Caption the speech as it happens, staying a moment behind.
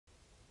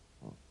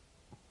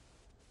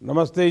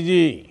नमस्ते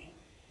जी।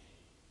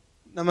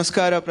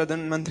 Namaskara,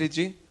 Pradhan Mantri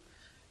ji.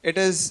 It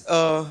is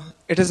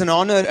an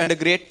honor and a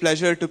great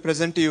pleasure to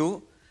present to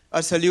you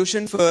a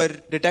solution for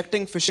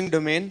detecting phishing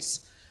domains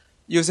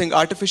using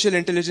artificial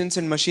intelligence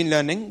and machine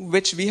learning,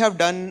 which we have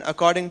done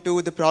according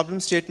to the problem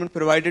statement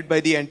provided by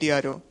the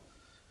NTRO.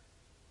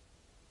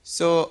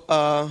 So,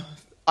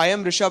 I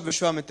am Rishabh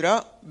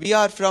Vishwamitra. We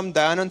are from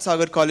Dayanand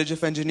Sagar College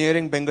of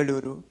Engineering,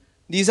 Bengaluru.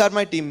 These are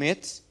my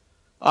teammates,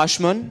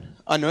 Ashman,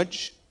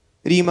 Anuj,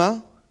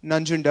 Reema,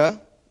 Nanjunda,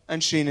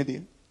 and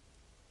Srinidhi.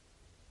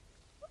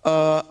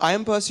 I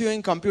am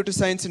pursuing computer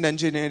science and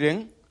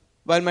engineering,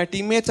 while my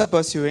teammates are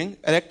pursuing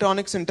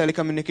electronics and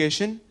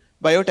telecommunication,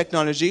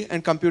 biotechnology,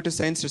 and computer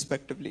science,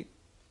 respectively.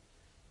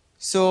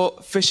 So,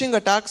 phishing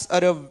attacks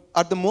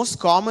are the most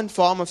common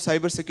form of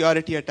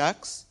cybersecurity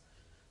attacks,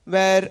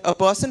 where a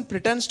person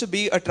pretends to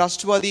be a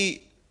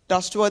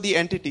trustworthy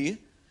entity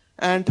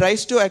and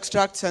tries to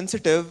extract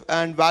sensitive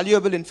and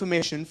valuable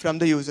information from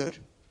the user.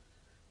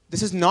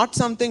 This is not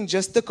something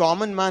just the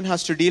common man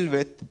has to deal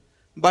with,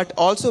 but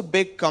also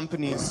big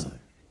companies.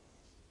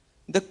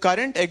 The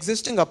current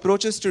existing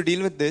approaches to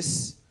deal with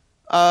this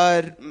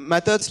are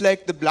methods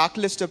like the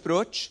blacklist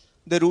approach,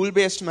 the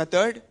rule-based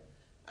method,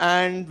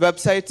 and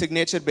website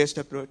signature-based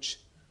approach.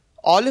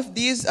 All of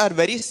these are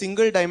very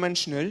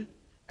single-dimensional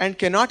and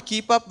cannot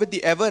keep up with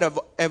the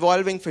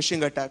ever-evolving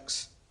phishing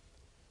attacks.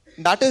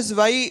 That is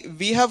why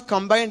we have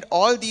combined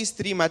all these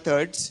three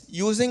methods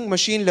using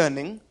machine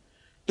learning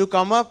to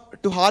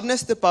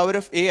harness the power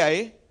of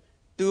AI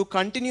to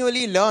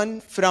continually learn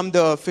from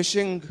the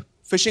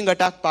phishing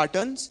attack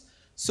patterns,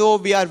 so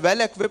we are well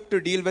equipped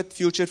to deal with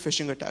future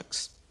phishing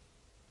attacks.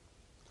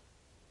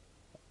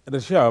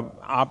 Rishabh,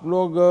 आप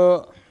लोग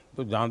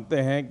तो जानते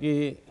हैं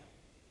कि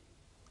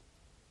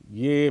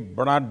ये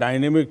बड़ा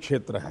dynamic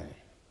क्षेत्र है।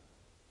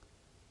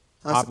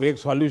 आप एक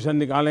सॉल्यूशन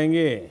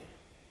निकालेंगे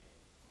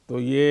तो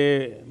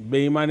ये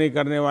बेईमानी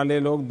करने वाले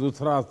लोग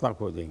दूसरा रास्ता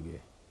खोजेंगे।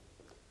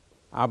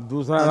 आप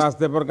दूसरा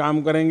रास्ते पर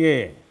काम करेंगे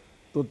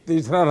तो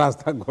तीसरा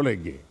रास्ता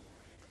खोलेंगे,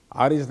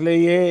 और इसलिए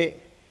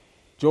ये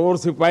चोर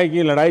सिपाही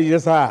की लड़ाई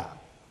जैसा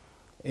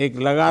एक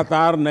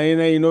लगातार नए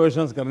नए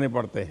इनोवेशंस करने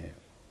पड़ते हैं,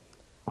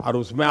 और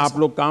उसमें आप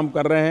लोग काम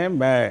कर रहे हैं।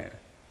 मैं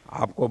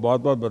आपको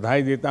बहुत बहुत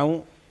बधाई देता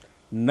हूँ।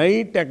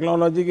 नई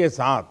टेक्नोलॉजी के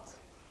साथ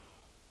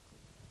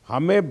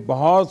हमें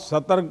बहुत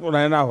सतर्क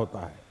रहना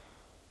होता है।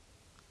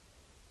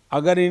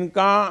 अगर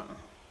इनका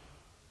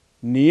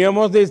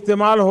नियमों से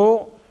इस्तेमाल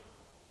हो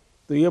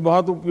तो ये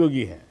बहुत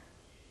उपयोगी है,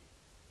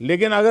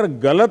 लेकिन अगर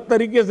गलत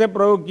तरीके से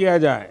प्रयोग किया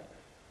जाए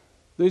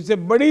तो इससे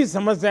बड़ी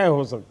समस्याएं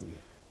हो सकती है।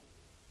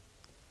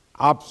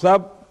 आप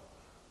सब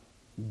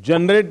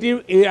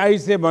जनरेटिव एआई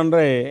से बन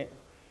रहे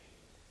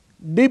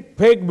डीप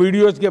फेक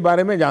वीडियोस के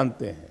बारे में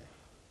जानते हैं,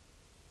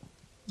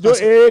 जो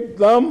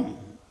एकदम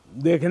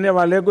देखने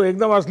वाले को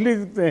एकदम असली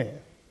दिखते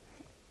हैं।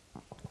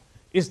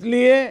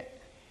 इसलिए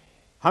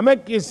हमें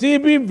किसी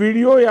भी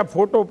वीडियो या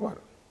फोटो पर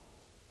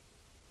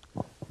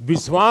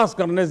विश्वास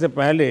करने से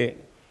पहले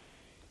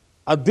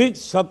अधिक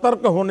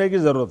सतर्क होने की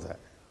जरूरत है।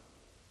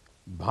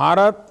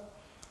 भारत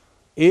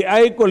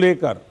एआई को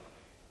लेकर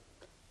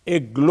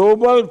एक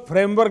ग्लोबल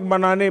फ्रेमवर्क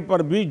बनाने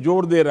पर भी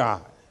जोर दे रहा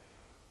है,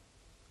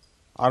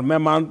 और मैं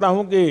मानता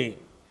हूं कि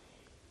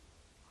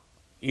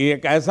ये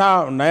एक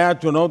ऐसा नया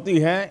चुनौती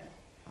है।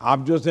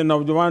 आप जैसे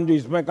नौजवान जो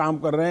इसमें काम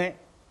कर रहे हैं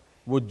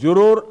वो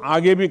जरूर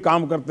आगे भी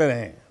काम करते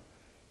रहें।